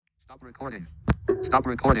Stop recording. Stop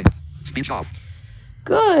recording. Speech off.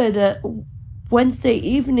 Good Wednesday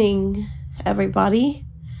evening, everybody.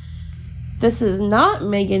 This is not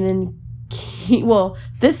Megan and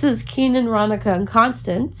this is Keenan, Ronika, and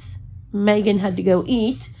Constance. Megan had to go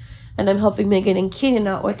eat, and I'm helping Megan and Keenan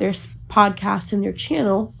out with their podcast and their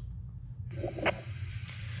channel.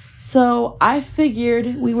 So I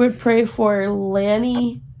figured we would pray for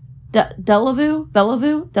Lanny Delavue.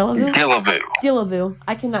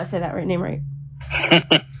 I cannot say that name right.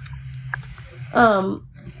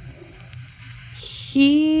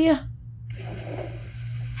 He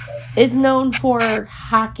is known for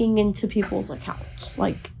hacking into people's accounts,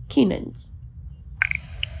 like Keenan's.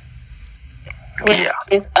 Yeah.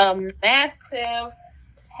 It's a massive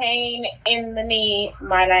pain in the knee,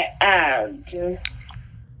 might I add.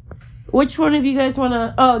 Which one of you guys want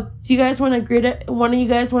to... Oh, do you guys want to greet it? One of you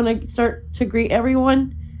guys want to start to greet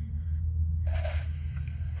everyone?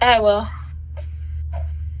 I will.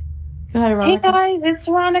 Go ahead, Ronika. Hey guys, it's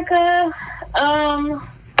Ronika.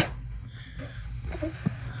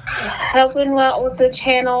 Helping out with the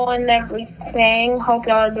channel and everything. Hope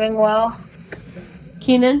y'all are doing well.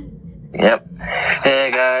 Keenan? Yep.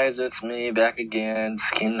 Hey guys, it's me back again. It's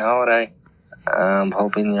Keenan Holiday. I'm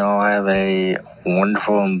hoping y'all have a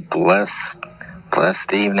wonderful and blessed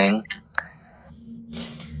evening.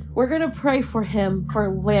 We're going to pray for him,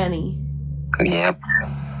 for Lanny. Yep.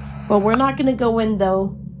 But we're not going to go in,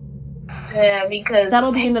 though. Yeah, because...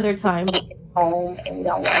 That'll be another time. Home and we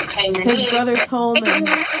don't want to pay the His brother's home and...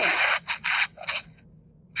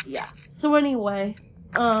 Yeah. So anyway,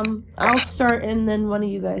 I'll start and then one of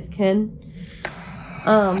you guys can.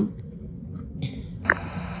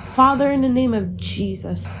 Father, in the name of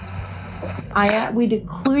Jesus, we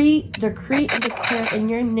decree and declare in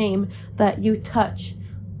your name that you touch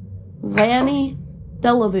Lanny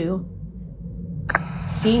Delavue.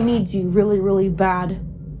 He needs you really, really bad.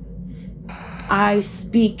 I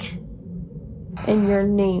speak in your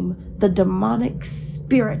name the demonic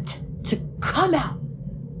spirit to come out.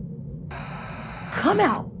 Come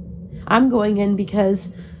out. I'm going in because,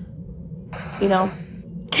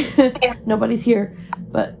 nobody's here,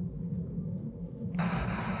 but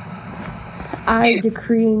I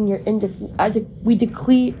decree we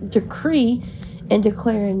decree and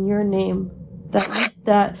declare in your name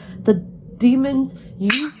that the demons,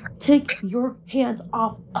 you take your hands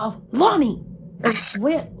off of Lanny.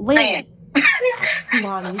 Lanny.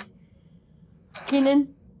 Lanny.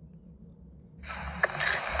 Keenan.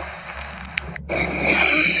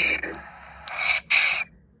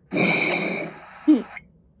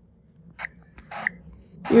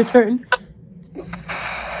 Your turn.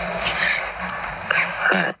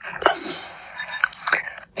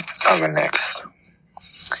 I'll go next.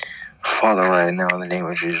 Father, right now, in the name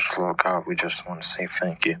of Jesus, Lord God, we just want to say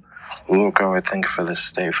thank you. Lord God, I thank you for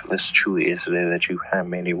this day, for this truly is the day that you have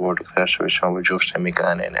made. A word of passion, we shall rejoice and be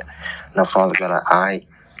glad in it. Now, Father God, I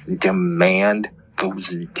demand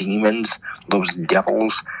those demons, those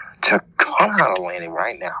devils, to come out of Lanny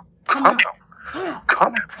right now. Come out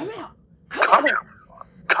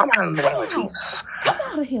in the name of Jesus. Come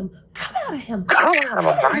out of him. Come out of him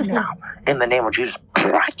right now. In the name of Jesus.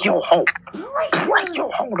 Break your hold. Break your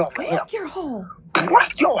hold over him. Break your hold.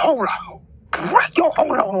 Break your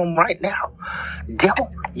hold on him right now. Devil,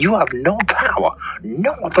 you have no power,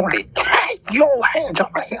 no authority. Take your hands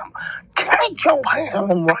off of him. Take your hands on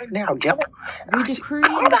him right now, devil. We decree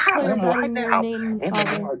come and out of him declare right now. In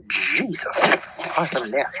the name of Jesus Christ of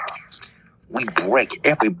Nazareth. We break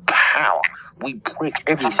every power. We break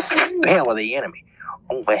every spell of the enemy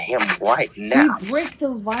over him right now. We break the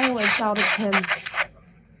violence out of him.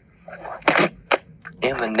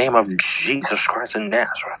 In the name of Jesus Christ of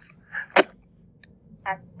Nazareth.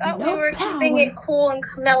 I thought we were keeping it cool and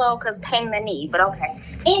mellow because pain in the knee, but okay.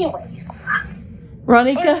 Anyways.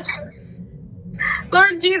 Ronika?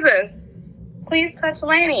 Lord Jesus, please touch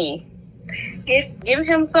Lanny. Give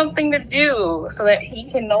him something to do so that he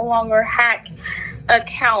can no longer hack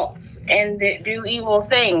accounts and do evil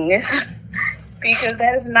things. Because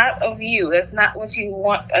that is not of you. That's not what you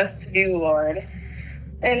want us to do, Lord.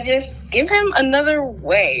 And just give him another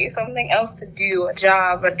way, something else to do, a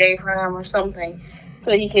job, a day for him or something,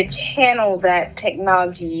 so he can channel that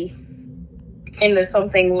technology into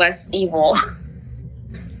something less evil.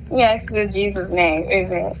 We ask in Jesus' name.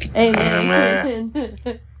 Amen.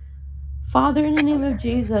 Father, in the name of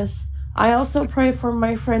Jesus, I also pray for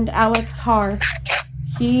my friend Alex Har.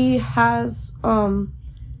 He has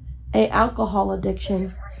a alcohol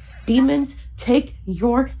addiction. Demons, take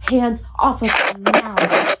your hands off of him now.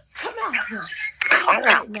 Come out here.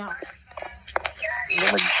 Right now.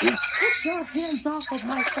 name of Jesus. Put your hands off of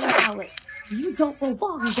my son, Alex. You don't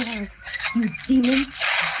belong there. You demons,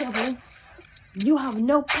 devils. You have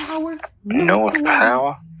no power, No authority.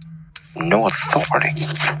 power, no authority.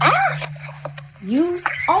 You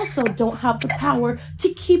also don't have the power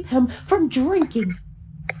to keep him from drinking.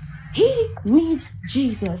 He needs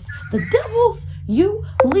Jesus. The devils, you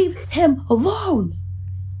leave him alone.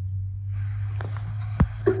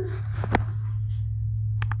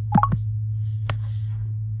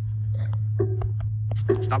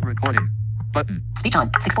 Stop recording. Button. Speech on.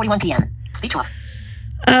 6:41 p.m. Speech off.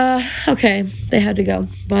 Okay, they had to go.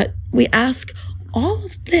 But we ask all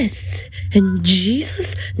of this in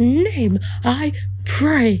Jesus' name. I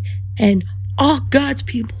pray, and all God's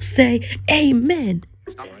people say amen.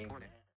 Stop recording.